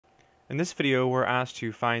In this video, we're asked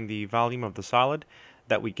to find the volume of the solid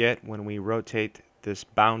that we get when we rotate this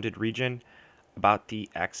bounded region about the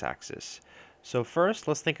x-axis. So first,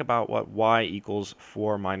 let's think about what y equals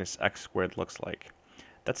 4 minus x squared looks like.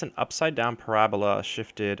 That's an upside down parabola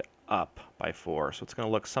shifted up by 4, so it's going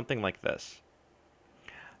to look something like this.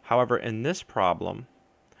 However, in this problem,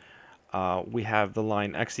 we have the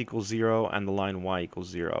line x equals 0 and the line y equals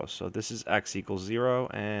 0. So this is x equals 0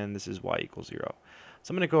 and this is y equals 0.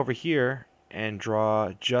 So I'm going to go over here and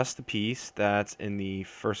draw just the piece that's in the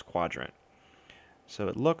first quadrant. So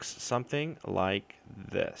it looks something like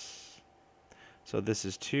this. So this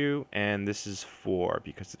is 2 and this is 4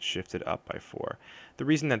 because it's shifted up by 4. The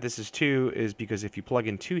reason that this is 2 is because if you plug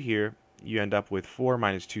in 2 here, you end up with 4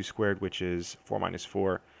 minus 2 squared, which is 4 minus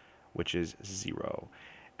 4, which is 0.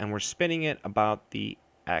 And we're spinning it about the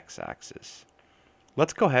x-axis.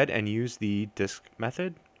 Let's go ahead and use the disk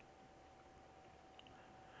method.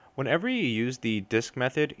 Whenever you use the disk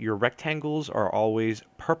method, your rectangles are always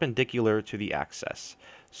perpendicular to the axis.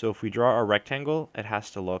 So if we draw a rectangle, it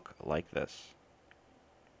has to look like this.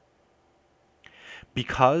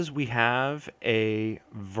 Because we have a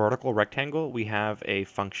vertical rectangle, we have a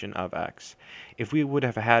function of x. If we would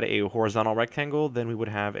have had a horizontal rectangle, then we would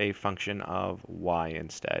have a function of y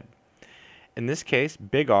instead. In this case,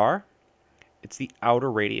 big R, it's the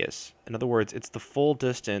outer radius. In other words, it's the full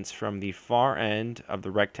distance from the far end of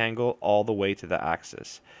the rectangle all the way to the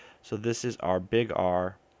axis. So this is our big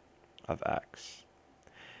R of x.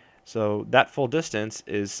 So that full distance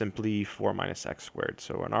is simply 4 minus x squared.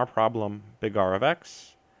 So in our problem, big R of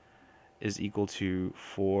x is equal to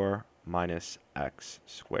 4 minus x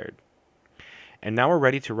squared. And now we're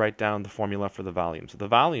ready to write down the formula for the volume. So the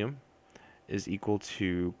volume is equal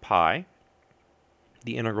to pi,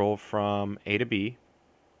 the integral from a to b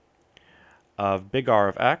of big R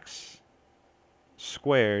of x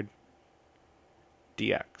squared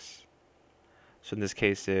dx. So in this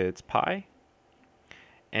case it's pi,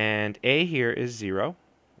 and a here is 0.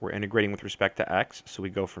 We're integrating with respect to x, so we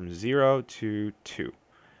go from 0 to 2.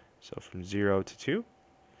 So from 0 to 2.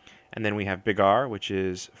 And then we have big R, which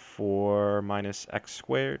is 4 minus x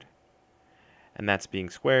squared, and that's being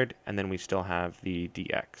squared, and then we still have the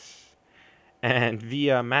dx. And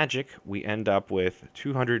via magic, we end up with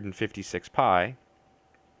 256 pi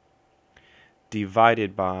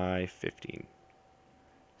divided by 15.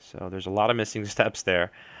 So there's a lot of missing steps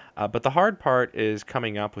there. But the hard part is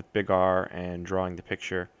coming up with big R and drawing the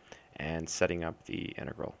picture and setting up the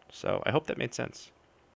integral. So I hope that made sense.